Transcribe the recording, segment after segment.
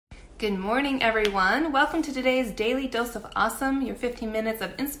Good morning, everyone. Welcome to today's Daily Dose of Awesome, your 15 minutes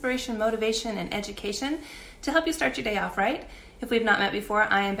of inspiration, motivation, and education to help you start your day off right. If we've not met before,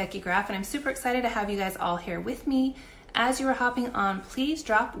 I am Becky Graff, and I'm super excited to have you guys all here with me. As you are hopping on, please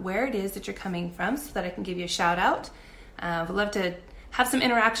drop where it is that you're coming from so that I can give you a shout out. We'd love to have some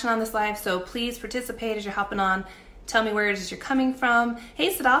interaction on this live, so please participate as you're hopping on. Tell me where it is you're coming from.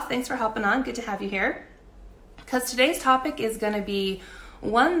 Hey, Sadaf, thanks for hopping on. Good to have you here. Because today's topic is going to be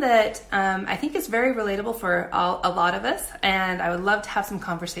one that I think is very relatable for a lot of us, and I would love to have some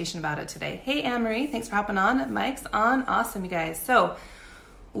conversation about it today. Hey, Anne-Marie, thanks for hopping on. Mike's on. Awesome, you guys. So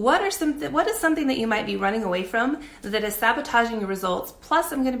what is something that you might be running away from that is sabotaging your results?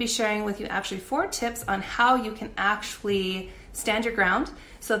 Plus, I'm going to be sharing with you actually 4 tips on how you can actually stand your ground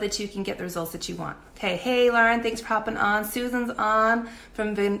so that you can get the results that you want. Okay, hey Lauren, thanks for hopping on. Susan's on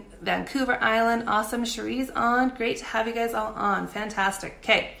from Vancouver Island. Awesome. Cherie's on. Great to have you guys all on. Fantastic.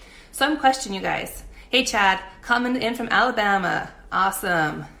 Okay, some question, you guys. Hey Chad, coming in from Alabama.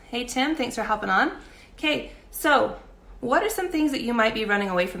 Awesome. Hey Tim, thanks for hopping on. Okay, so what are some things that you might be running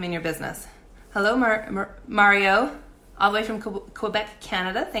away from in your business? Hello Mario, all the way from Quebec,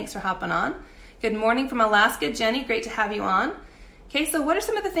 Canada. Thanks for hopping on. Good morning from Alaska. Jenny, great to have you on. Okay, so what are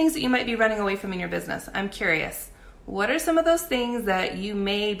some of the things that you might be running away from in your business? I'm curious. What are some of those things that you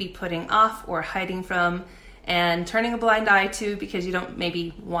may be putting off or hiding from and turning a blind eye to because you don't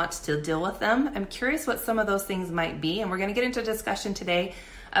maybe want to deal with them? I'm curious what some of those things might be, and we're going to get into a discussion today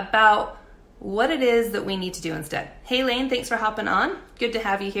about what it is that we need to do instead. Hey Lane, thanks for hopping on. Good to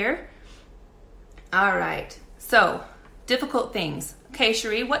have you here. All right, so difficult things. Okay,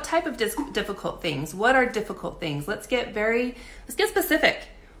 Cherie, what type of difficult things? What are difficult things? Let's get specific.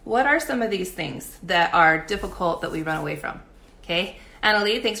 What are some of these things that are difficult that we run away from? Okay,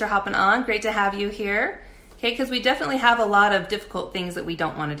 Annalie, thanks for hopping on. Great to have you here. Okay, because we definitely have a lot of difficult things that we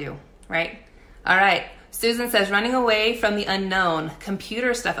don't want to do, right? All right, Susan says running away from the unknown,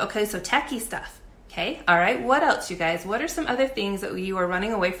 computer stuff. Okay, so techie stuff. Okay, all right, what else, you guys? What are some other things that you are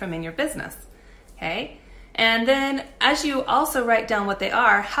running away from in your business? Okay. And then as you also write down what they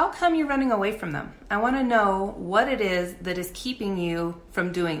are, how come you're running away from them? I want to know what it is that is keeping you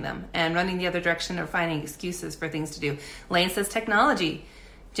from doing them and running the other direction or finding excuses for things to do. Lane says technology.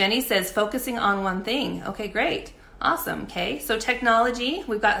 Jenny says focusing on one thing. Okay, great. Awesome. Okay, so technology,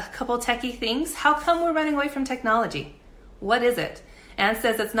 we've got a couple techie things. How come we're running away from technology? What is it? Anne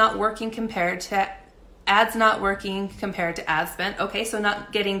says it's not working compared to ads not working compared to ad spend. Okay, so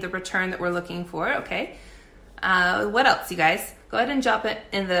not getting the return that we're looking for. Okay. What else, you guys? Go ahead and drop it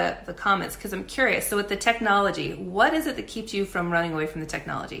in the comments because I'm curious. So with the technology, what is it that keeps you from running away from the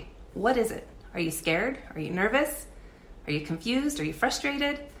technology? What is it? Are you scared? Are you nervous? Are you confused? Are you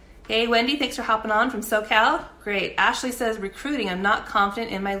frustrated? Hey, Wendy, thanks for hopping on from SoCal. Great. Ashley says recruiting. I'm not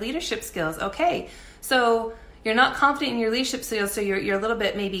confident in my leadership skills. Okay, so you're not confident in your leadership skills, so you're a little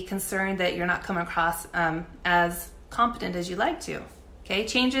bit maybe concerned that you're not coming across as competent as you'd like to. Okay,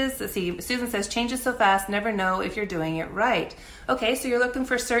 changes, let's see, Susan says, changes so fast, never know if you're doing it right. Okay, so you're looking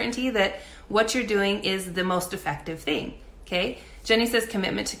for certainty that what you're doing is the most effective thing. Okay, Jenny says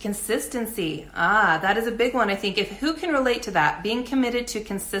commitment to consistency. That is a big one, I think. Who can relate to that? Being committed to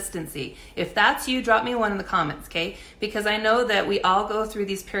consistency. If that's you, drop me one in the comments, okay? Because I know that we all go through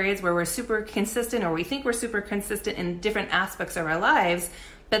these periods where we're super consistent or we think we're super consistent in different aspects of our lives,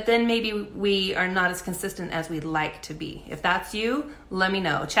 but then maybe we are not as consistent as we'd like to be. If that's you, let me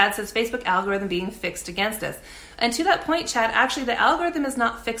know. Chad says Facebook algorithm being fixed against us. And to that point, Chad, actually the algorithm is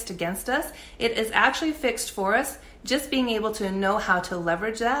not fixed against us. It is actually fixed for us. Just being able to know how to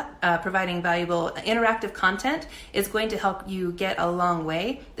leverage that, providing valuable interactive content is going to help you get a long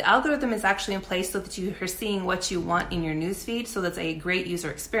way. The algorithm is actually in place so that you are seeing what you want in your newsfeed, so that's a great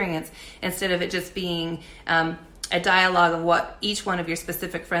user experience instead of it just being a dialogue of what each one of your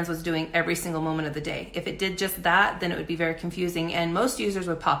specific friends was doing every single moment of the day. If it did just that, then it would be very confusing and most users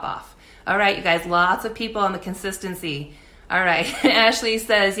would pop off. All right, you guys, lots of people on the consistency. All right, Ashley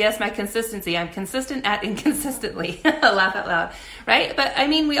says, yes, my consistency. I'm consistent at inconsistently. Laugh out loud, right? But I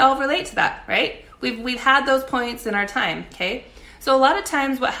mean, we all relate to that, right? We've had those points in our time, okay? So a lot of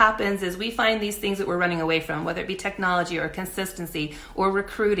times what happens is we find these things that we're running away from, whether it be technology or consistency or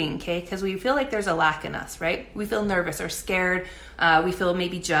recruiting, okay? Because we feel like there's a lack in us, right? We feel nervous or scared. We feel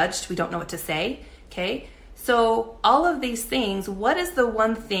maybe judged. We don't know what to say, okay? So all of these things, what is the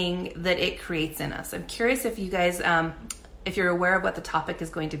one thing that it creates in us? I'm curious if you guys, if you're aware of what the topic is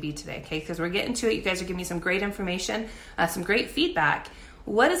going to be today, okay? Because we're getting to it. You guys are giving me some great information, some great feedback.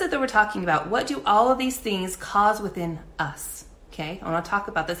 What is it that we're talking about? What do all of these things cause within us? Okay, I want to talk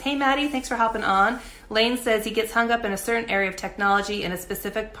about this. Hey, Maddie, thanks for hopping on. Lane says he gets hung up in a certain area of technology in a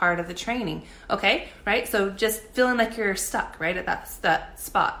specific part of the training. Okay, right? So just feeling like you're stuck, right, at that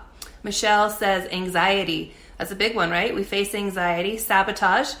spot. Michelle says anxiety. That's a big one, right? We face anxiety,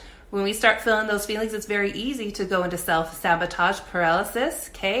 sabotage. When we start feeling those feelings, it's very easy to go into self-sabotage, paralysis.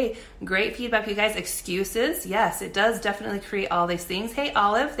 Okay, great feedback, you guys. Excuses. Yes, it does definitely create all these things. Hey,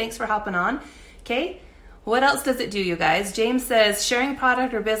 Olive, thanks for hopping on. Okay, what else does it do, you guys? James says, sharing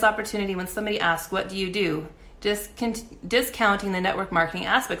product or biz opportunity when somebody asks, what do you do? Discounting the network marketing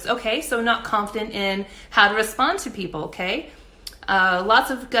aspects. Okay, so not confident in how to respond to people, okay?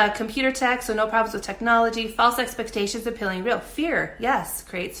 Lots of computer tech, so no problems with technology. False expectations appealing real. Fear, yes,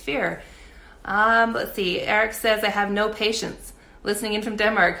 creates fear. Let's see. Eric says, I have no patience. Listening in from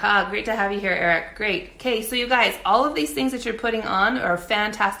Denmark. Great to have you here, Eric. Great. Okay, so you guys, all of these things that you're putting on are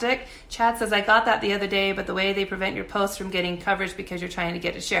fantastic. Chad says, I got that the other day, but the way they prevent your posts from getting coverage because you're trying to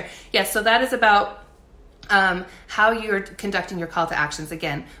get a share. Yes, so that is about how you're conducting your call to actions.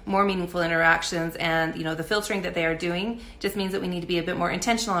 Again, more meaningful interactions, and the filtering that they are doing just means that we need to be a bit more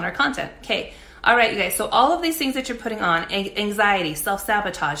intentional in our content. Okay. All right, you guys. So all of these things that you're putting on, anxiety,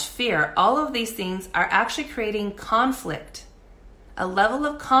 self-sabotage, fear, all of these things are actually creating conflict, a level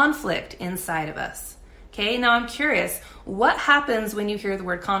of conflict inside of us. Okay. Now I'm curious, what happens when you hear the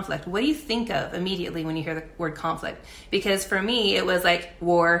word conflict? What do you think of immediately when you hear the word conflict? Because for me, it was like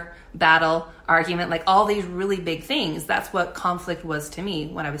war, battle, argument, like all these really big things. That's what conflict was to me.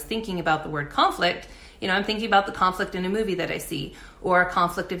 When I was thinking about the word conflict, I'm thinking about the conflict in a movie that I see, or a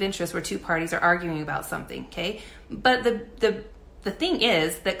conflict of interest where two parties are arguing about something. Okay. But the thing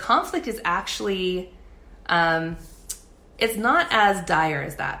is that conflict is actually, it's not as dire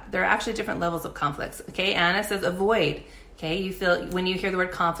as that. There are actually different levels of conflicts. Okay, Anna says avoid. Okay, you feel when you hear the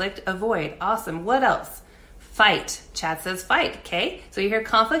word conflict, avoid. Awesome. What else? Fight. Chad says fight. Okay, so you hear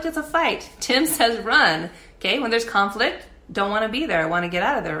conflict, it's a fight. Tim says run. Okay, when there's conflict, don't want to be there. I want to get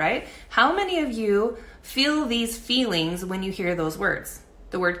out of there, right? How many of you feel these feelings when you hear those words?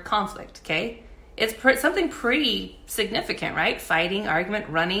 The word conflict, okay? It's something pretty significant, right? Fighting, argument,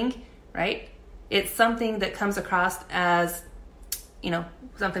 running, right? It's something that comes across as,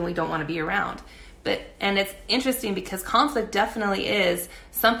 something we don't want to be around. And it's interesting because conflict definitely is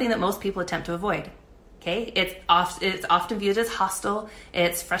something that most people attempt to avoid. Okay, it's often viewed as hostile.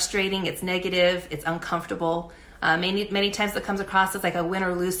 It's frustrating. It's negative. It's uncomfortable. Many times it comes across as like a win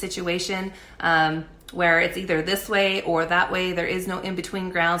or lose situation, where it's either this way or that way. There is no in between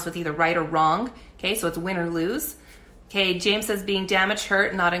ground, so it's either right or wrong. Okay, so it's win or lose. Okay, James says being damaged,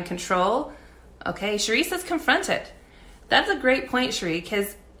 hurt, not in control. Okay, Cherie says confront it. That's a great point, Cherie,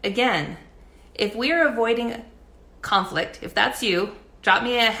 because again, if we are avoiding conflict, if that's you, drop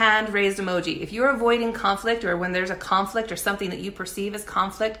me a hand raised emoji. If you're avoiding conflict, or when there's a conflict or something that you perceive as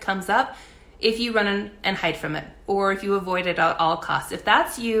conflict comes up, if you run and hide from it, or if you avoid it at all costs. If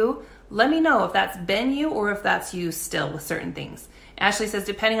that's you, let me know if that's been you or if that's you still with certain things. Ashley says,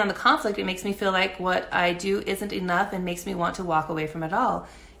 depending on the conflict, it makes me feel like what I do isn't enough and makes me want to walk away from it all.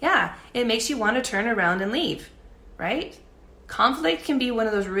 Yeah, it makes you want to turn around and leave, right? Conflict can be one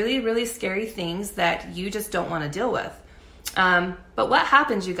of those really, really scary things that you just don't want to deal with. But what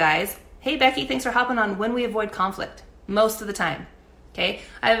happens, you guys? Hey, Becky, thanks for hopping on. When we avoid conflict, most of the time. Okay,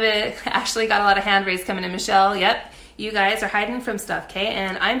 I've actually got a lot of hand raised coming in. Michelle, yep, you guys are hiding from stuff, okay?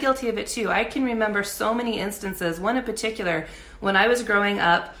 And I'm guilty of it too. I can remember so many instances. One in particular, when I was growing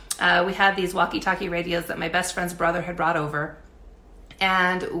up, we had these walkie-talkie radios that my best friend's brother had brought over.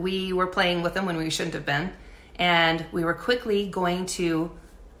 And we were playing with them when we shouldn't have been. And we were quickly going to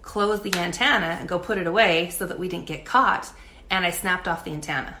close the antenna and go put it away so that we didn't get caught. And I snapped off the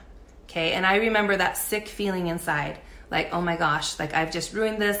antenna. Okay, and I remember that sick feeling inside. Like, oh my gosh, like I've just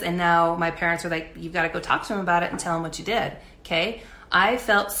ruined this. And now my parents are like, you've got to go talk to him about it and tell him what you did. Okay, I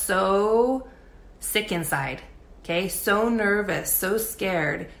felt so sick inside. Okay, so nervous, so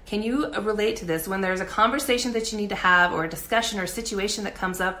scared. Can you relate to this when there's a conversation that you need to have, or a discussion or a situation that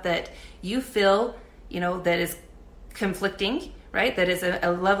comes up that you feel, that is conflicting, right? That is a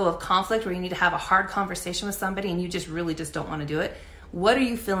level of conflict where you need to have a hard conversation with somebody and you just really just don't want to do it. What are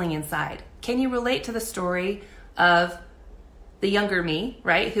you feeling inside? Can you relate to the story of the younger me,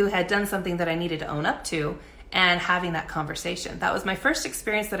 right? Who had done something that I needed to own up to, and having that conversation. That was my first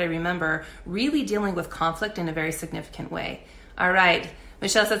experience that I remember really dealing with conflict in a very significant way. All right.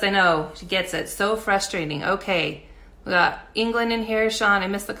 Michelle says, I know. She gets it. So frustrating. Okay. We got England in here. Sean, I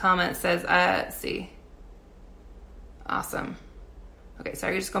missed the comment. Says, let's see. Awesome. Okay,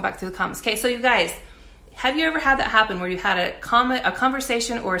 sorry. Just going back through the comments. Okay, so you guys, have you ever had that happen where you had a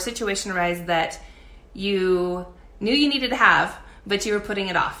conversation or a situation arise that you knew you needed to have, but you were putting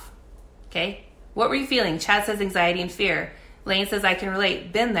it off. Okay? What were you feeling? Chad says anxiety and fear. Lane says I can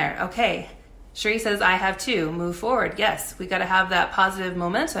relate. Been there. Okay. Sheree says I have too. Move forward. Yes, we got to have that positive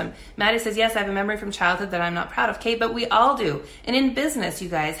momentum. Maddie says yes, I have a memory from childhood that I'm not proud of. Okay, but we all do. And in business, you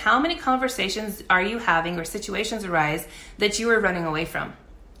guys, how many conversations are you having or situations arise that you are running away from?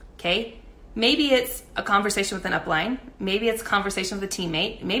 Okay? Maybe it's a conversation with an upline. Maybe it's a conversation with a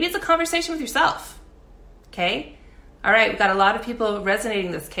teammate. Maybe it's a conversation with yourself. Okay? All right, we've got a lot of people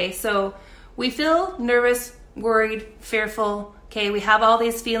resonating this, okay? So we feel nervous, worried, fearful, okay? We have all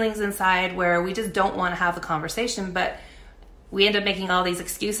these feelings inside where we just don't want to have the conversation, but we end up making all these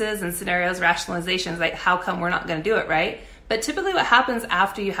excuses and scenarios, rationalizations, like how come we're not going to do it, right? But typically what happens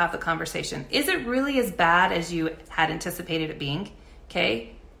after you have the conversation, is it really as bad as you had anticipated it being,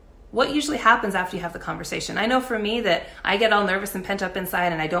 okay? What usually happens after you have the conversation? I know for me that I get all nervous and pent up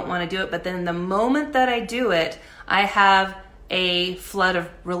inside and I don't want to do it, but then the moment that I do it, I have a flood of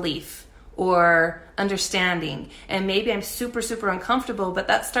relief or understanding, and maybe I'm super, super uncomfortable, but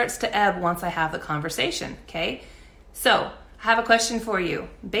that starts to ebb once I have the conversation, okay? So I have a question for you.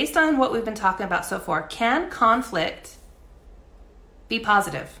 Based on what we've been talking about so far, can conflict be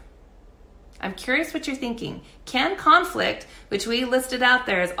positive? I'm curious what you're thinking. Can conflict, which we listed out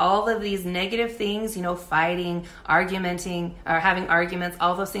there as all of these negative things, you know, fighting, argumenting, or having arguments,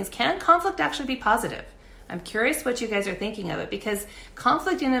 all those things, can conflict actually be positive? I'm curious what you guys are thinking of it, because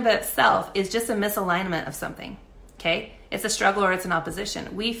conflict in and of itself is just a misalignment of something, okay? It's a struggle or it's an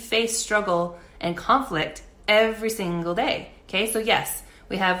opposition. We face struggle and conflict every single day, okay? So yes,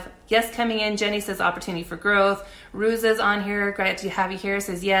 we have yes coming in. Jenny says opportunity for growth. Ruse is on here. Great to have you here.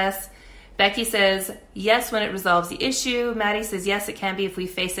 Says yes. Becky says yes when it resolves the issue. Maddie says yes, it can be if we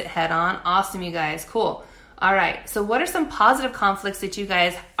face it head on. Awesome, you guys. Cool. All right. So what are some positive conflicts that you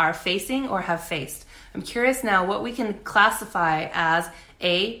guys are facing or have faced? I'm curious now what we can classify as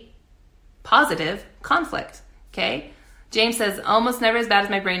a positive conflict. Okay. James says almost never as bad as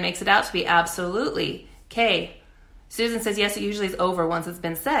my brain makes it out to be. Absolutely. Okay. Susan says, yes, it usually is over once it's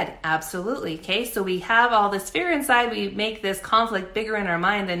been said. Absolutely. Okay, so we have all this fear inside. We make this conflict bigger in our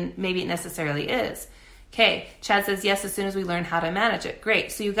mind than maybe it necessarily is. Okay, Chad says, yes, as soon as we learn how to manage it.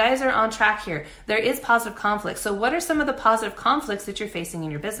 Great. So you guys are on track here. There is positive conflict. So what are some of the positive conflicts that you're facing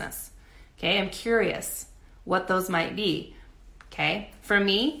in your business? Okay, I'm curious what those might be. Okay, for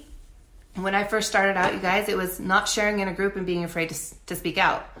me, when I first started out, you guys, it was not sharing in a group and being afraid to speak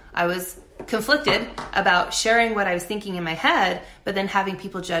out. I was conflicted about sharing what I was thinking in my head, but then having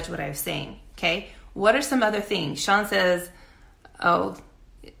people judge what I was saying. Okay, what are some other things? Sean says,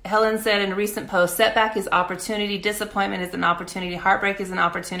 Helen said in a recent post, setback is opportunity, disappointment is an opportunity, heartbreak is an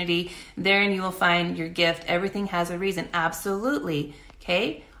opportunity. Therein you will find your gift. Everything has a reason. Absolutely.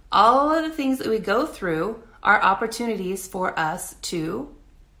 Okay, all of the things that we go through are opportunities for us to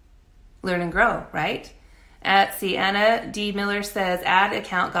learn and grow, right? Anna D. Miller says, ad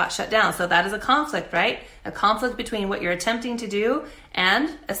account got shut down. So that is a conflict, right? A conflict between what you're attempting to do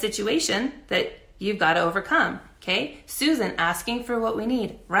and a situation that you've got to overcome, okay? Susan, asking for what we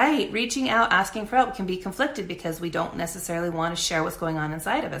need. Right, reaching out, asking for help can be conflicted because we don't necessarily want to share what's going on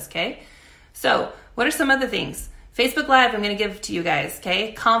inside of us, okay? So what are some other things? Facebook Live, I'm going to give to you guys,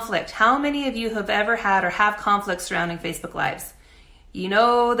 okay? Conflict. How many of you have ever had or have conflicts surrounding Facebook Lives? You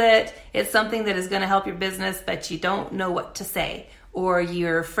know that it's something that is going to help your business, but you don't know what to say, or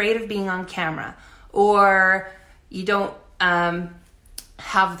you're afraid of being on camera, or you don't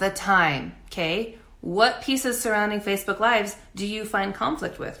have the time, okay? What pieces surrounding Facebook Lives do you find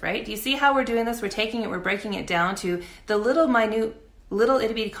conflict with, right? Do you see how we're doing this? We're taking it, we're breaking it down to the little minute, little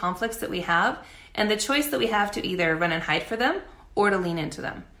itty bitty conflicts that we have, and the choice that we have to either run and hide for them or to lean into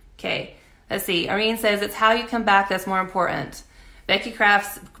them, okay? Let's see. Irene says, it's how you come back that's more important.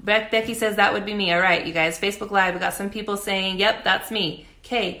 Becky says that would be me. All right, you guys, Facebook Live, we got some people saying, yep, that's me.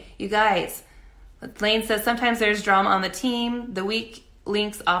 Okay, you guys. Lane says sometimes there's drama on the team. The weak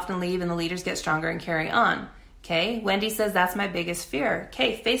links often leave and the leaders get stronger and carry on. Okay, Wendy says that's my biggest fear.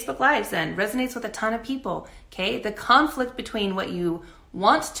 Okay, Facebook Lives then resonates with a ton of people. Okay, the conflict between what you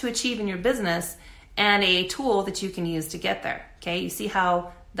want to achieve in your business and a tool that you can use to get there. Okay, you see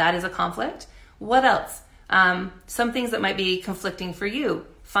how that is a conflict? What else? Some things that might be conflicting for you.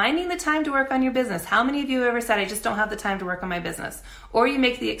 Finding the time to work on your business. How many of you ever said, I just don't have the time to work on my business? Or you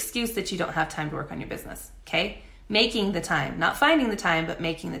make the excuse that you don't have time to work on your business. Okay? Making the time. Not finding the time, but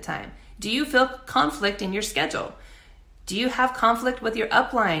making the time. Do you feel conflict in your schedule? Do you have conflict with your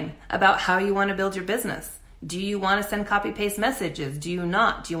upline about how you want to build your business? Do you want to send copy-paste messages? Do you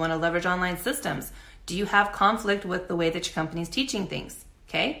not? Do you want to leverage online systems? Do you have conflict with the way that your company is teaching things?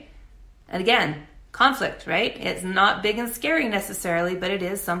 Okay? And again, conflict, right? It's not big and scary necessarily, but it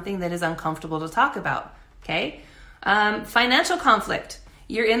is something that is uncomfortable to talk about, okay? Financial conflict.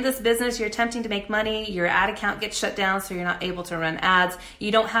 You're in this business, you're attempting to make money, your ad account gets shut down, so you're not able to run ads.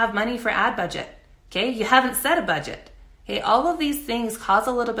 You don't have money for ad budget, okay? You haven't set a budget. Okay, all of these things cause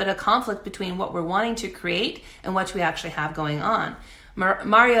a little bit of conflict between what we're wanting to create and what we actually have going on.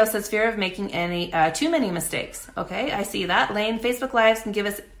 Mario says fear of making too many mistakes. Okay, I see that. Lane, Facebook Lives can give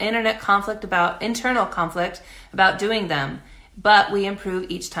us internal conflict about doing them, but we improve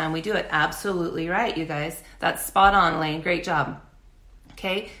each time we do it. Absolutely right, you guys. That's spot on, Lane. Great job.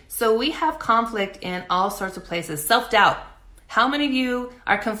 Okay, so we have conflict in all sorts of places. Self-doubt. How many of you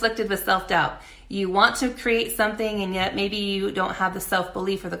are conflicted with self-doubt? You want to create something and yet maybe you don't have the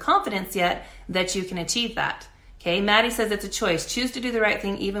self-belief or the confidence yet that you can achieve that. Okay, Maddie says it's a choice. Choose to do the right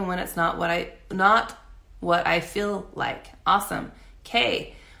thing even when it's not what I feel like. Awesome.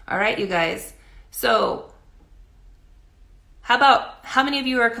 Okay, all right, you guys. So how many of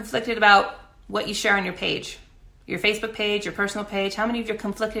you are conflicted about what you share on your page? Your Facebook page, your personal page? How many of you are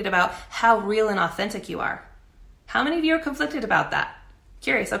conflicted about how real and authentic you are? How many of you are conflicted about that?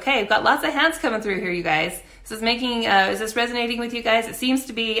 Curious. Okay, I've got lots of hands coming through here, you guys. Is this resonating with you guys? It seems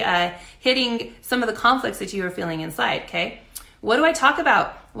to be hitting some of the conflicts that you are feeling inside, okay? What do I talk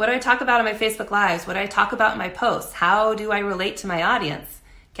about? What do I talk about in my Facebook Lives? What do I talk about in my posts? How do I relate to my audience?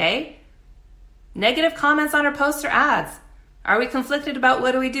 Okay? Negative comments on our posts or ads. Are we conflicted about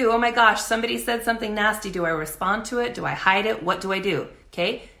what do we do? Oh my gosh, somebody said something nasty. Do I respond to it? Do I hide it? What do I do?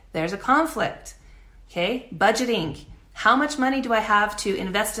 Okay? There's a conflict. Okay? Budgeting. How much money do I have to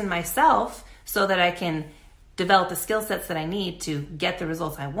invest in myself so that I can develop the skill sets that I need to get the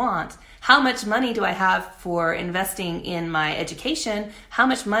results I want? How much money do I have for investing in my education? How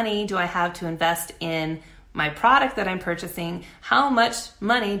much money do I have to invest in my product that I'm purchasing? How much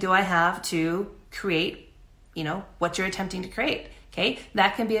money do I have to create, what you're attempting to create? Okay,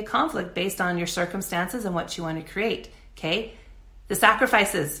 that can be a conflict based on your circumstances and what you want to create. Okay. The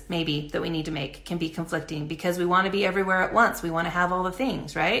sacrifices maybe that we need to make can be conflicting because we want to be everywhere at once. We want to have all the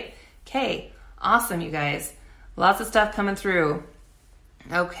things, right? Okay, awesome, you guys. Lots of stuff coming through.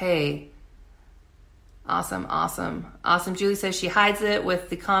 Okay. Awesome. Julie says she hides it with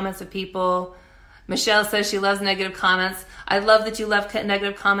the comments of people. Michelle says she loves negative comments. I love that you love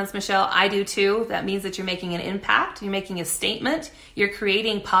negative comments, Michelle. I do too. That means that you're making an impact. You're making a statement. You're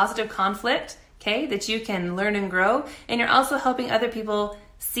creating positive conflict. Okay, that you can learn and grow, and you're also helping other people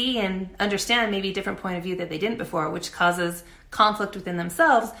see and understand maybe a different point of view that they didn't before, which causes conflict within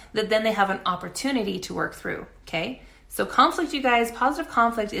themselves that then they have an opportunity to work through. Okay, so conflict, you guys, positive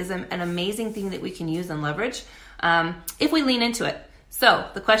conflict is an amazing thing that we can use and leverage if we lean into it. So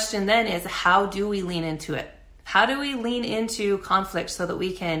the question then is, how do we lean into it? How do we lean into conflict so that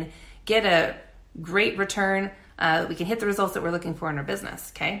we can get a great return, we can hit the results that we're looking for in our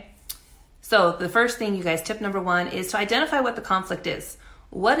business, okay? So the first thing, you guys, tip number 1 is to identify what the conflict is.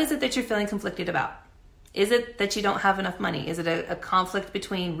 What is it that you're feeling conflicted about? Is it that you don't have enough money? Is it a conflict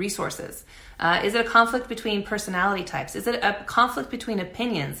between resources? Is it a conflict between personality types? Is it a conflict between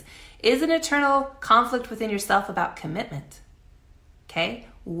opinions? Is it an internal conflict within yourself about commitment? Okay,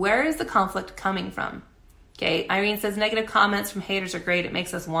 where is the conflict coming from? Okay, Irene says negative comments from haters are great. It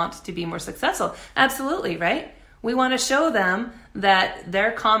makes us want to be more successful. Absolutely, right? We want to show them that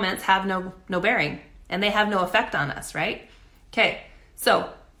their comments have no bearing and they have no effect on us, right? Okay, so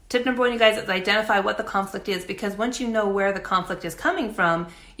tip number 1, you guys, is identify what the conflict is, because once you know where the conflict is coming from,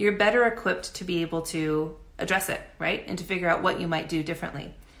 you're better equipped to be able to address it, right? And to figure out what you might do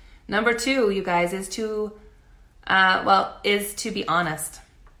differently. Number 2, you guys, is to be honest.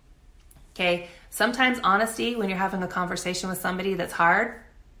 Okay, sometimes honesty when you're having a conversation with somebody that's hard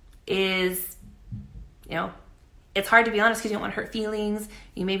is, it's hard to be honest because you don't want to hurt feelings.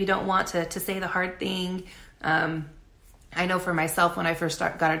 You maybe don't want to say the hard thing. I know for myself, when I first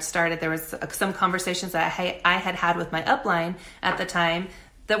got started, there was some conversations that I had with my upline at the time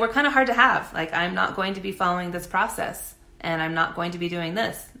that were kind of hard to have. Like, I'm not going to be following this process and I'm not going to be doing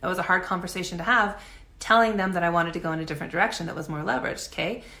this. It was a hard conversation to have, telling them that I wanted to go in a different direction that was more leveraged,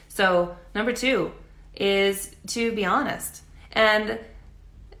 okay? So number 2 is to be honest. And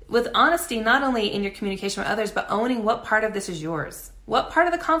with honesty, not only in your communication with others, but owning what part of this is yours. What part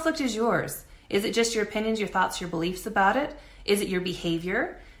of the conflict is yours? Is it just your opinions, your thoughts, your beliefs about it? Is it your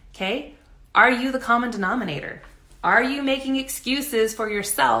behavior? Okay. Are you the common denominator? Are you making excuses for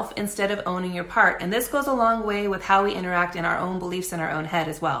yourself instead of owning your part? And this goes a long way with how we interact in our own beliefs in our own head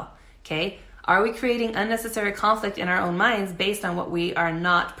as well. Okay. Are we creating unnecessary conflict in our own minds based on what we are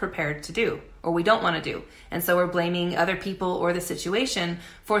not prepared to do or we don't want to do? And so we're blaming other people or the situation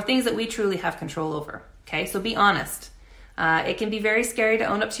for things that we truly have control over. Okay, so be honest. It can be very scary to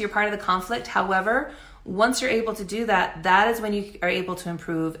own up to your part of the conflict. However, once you're able to do that, that is when you are able to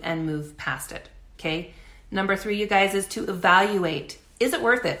improve and move past it. Okay, number 3, you guys, is to evaluate. Is it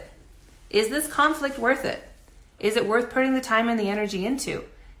worth it? Is this conflict worth it? Is it worth putting the time and the energy into?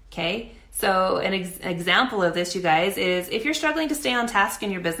 Okay, so an example of this, you guys, is if you're struggling to stay on task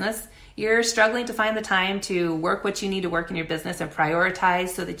in your business, you're struggling to find the time to work what you need to work in your business and prioritize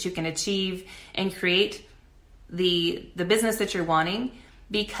so that you can achieve and create the business that you're wanting,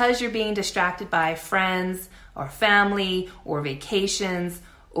 because you're being distracted by friends or family or vacations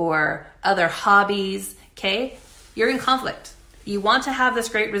or other hobbies, okay? You're in conflict. You want to have this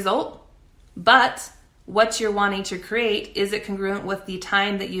great result, but what you're wanting to create, is it congruent with the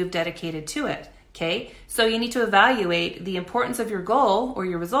time that you've dedicated to it? Okay, so you need to evaluate the importance of your goal or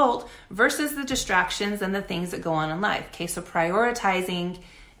your result versus the distractions and the things that go on in life. Okay, so prioritizing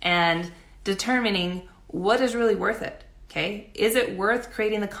and determining what is really worth it. Okay, is it worth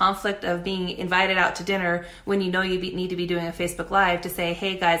creating the conflict of being invited out to dinner when you know you need to be doing a Facebook Live to say,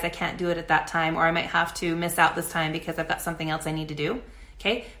 hey guys, I can't do it at that time, or I might have to miss out this time because I've got something else I need to do?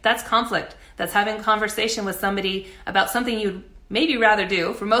 Okay, that's conflict. That's having a conversation with somebody about something you'd maybe rather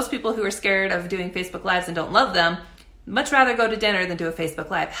do. For most people who are scared of doing Facebook Lives and don't love them, much rather go to dinner than do a Facebook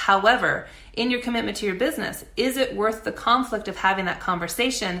Live. However, in your commitment to your business, is it worth the conflict of having that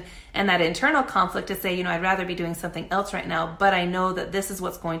conversation and that internal conflict to say, I'd rather be doing something else right now, but I know that this is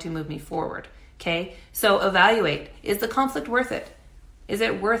what's going to move me forward. Okay, so evaluate. Is the conflict worth it? Is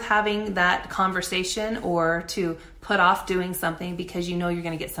it worth having that conversation or to put off doing something because you know you're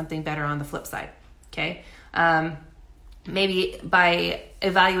going to get something better on the flip side? Okay. Maybe by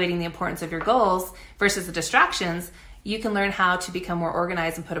evaluating the importance of your goals versus the distractions, you can learn how to become more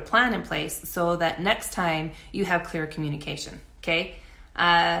organized and put a plan in place so that next time you have clear communication. Okay.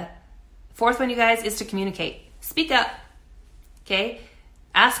 4th one, you guys, is to communicate. Speak up. Okay.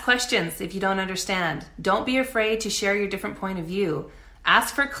 Ask questions if you don't understand. Don't be afraid to share your different point of view.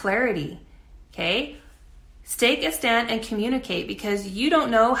 Ask for clarity, okay? Take a stand and communicate, because you don't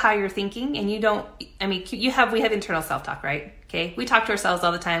know how you're thinking, and we have internal self-talk, right? Okay, we talk to ourselves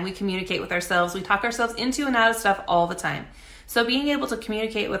all the time. We communicate with ourselves. We talk ourselves into and out of stuff all the time. So being able to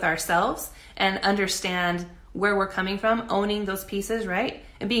communicate with ourselves and understand where we're coming from, owning those pieces, right?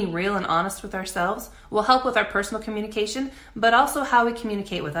 And being real and honest with ourselves will help with our personal communication, but also how we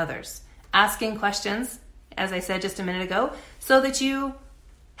communicate with others. Asking questions, as I said just a minute ago, so that you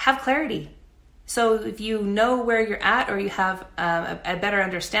have clarity. So if you know where you're at, or you have a better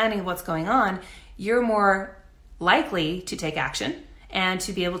understanding of what's going on, you're more likely to take action and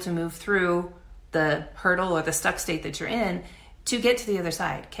to be able to move through the hurdle or the stuck state that you're in to get to the other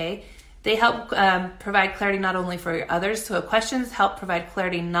side, okay? They help provide clarity not only for others, so questions help provide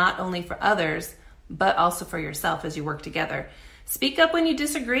clarity not only for others, but also for yourself as you work together. Speak up when you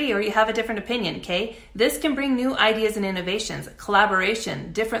disagree or you have a different opinion, okay? This can bring new ideas and innovations,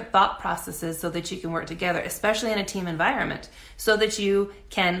 collaboration, different thought processes so that you can work together, especially in a team environment, so that you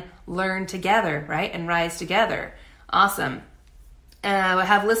can learn together, right? And rise together. Awesome. I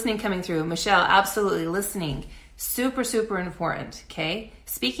have listening coming through. Michelle, absolutely listening. Super, super important, okay?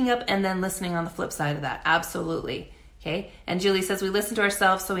 Speaking up and then listening on the flip side of that. Absolutely. Okay, and Julie says we listen to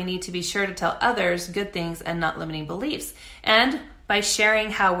ourselves, so we need to be sure to tell others good things and not limiting beliefs. And by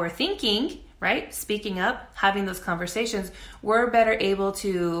sharing how we're thinking, right, speaking up, having those conversations, we're better able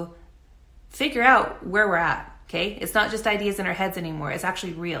to figure out where we're at, okay? It's not just ideas in our heads anymore. It's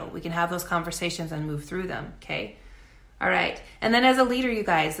actually real. We can have those conversations and move through them, okay? All right, and then as a leader, you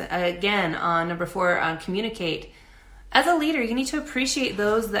guys, again, on number 4, on communicate. As a leader, you need to appreciate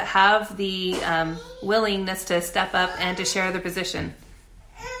those that have the willingness to step up and to share their position.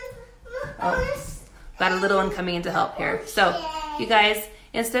 Oh, got a little one coming in to help here. So, you guys,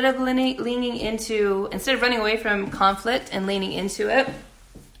 instead of running away from conflict and leaning into it,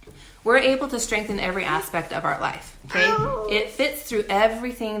 we're able to strengthen every aspect of our life. Okay, it fits through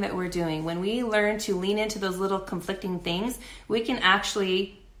everything that we're doing. When we learn to lean into those little conflicting things, we can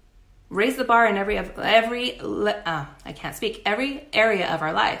actually raise the bar in every area of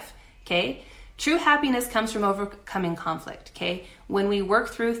our life, okay? True happiness comes from overcoming conflict, okay? When we work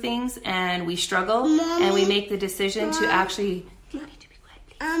through things and we struggle and we make the decision to actually... You need to be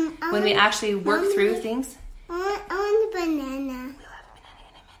quiet, please. When we actually work through things... I want a banana. We'll have a banana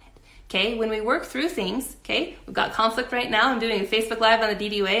in a minute. Okay, when we work through things, okay? We've got conflict right now. I'm doing a Facebook Live on the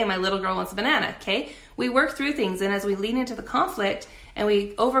DDUA and my little girl wants a banana, okay? We work through things, and as we lean into the conflict and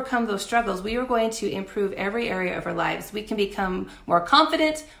we overcome those struggles, we are going to improve every area of our lives. We can become more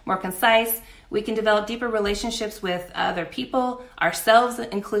confident, more concise. We can develop deeper relationships with other people, ourselves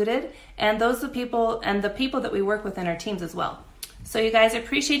included, and the people that we work with in our teams as well. So you guys, I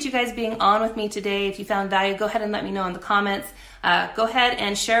appreciate you guys being on with me today. If you found value, go ahead and let me know in the comments. Go ahead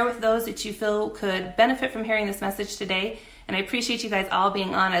and share with those that you feel could benefit from hearing this message today. And I appreciate you guys all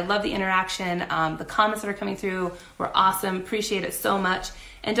being on. I love the interaction. The comments that are coming through were awesome. Appreciate it so much.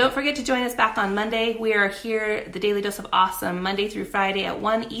 And don't forget to join us back on Monday. We are here, the Daily Dose of Awesome, Monday through Friday at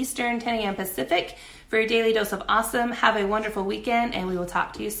 1 Eastern, 10 a.m. Pacific for your Daily Dose of Awesome. Have a wonderful weekend, and we will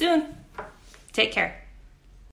talk to you soon. Take care.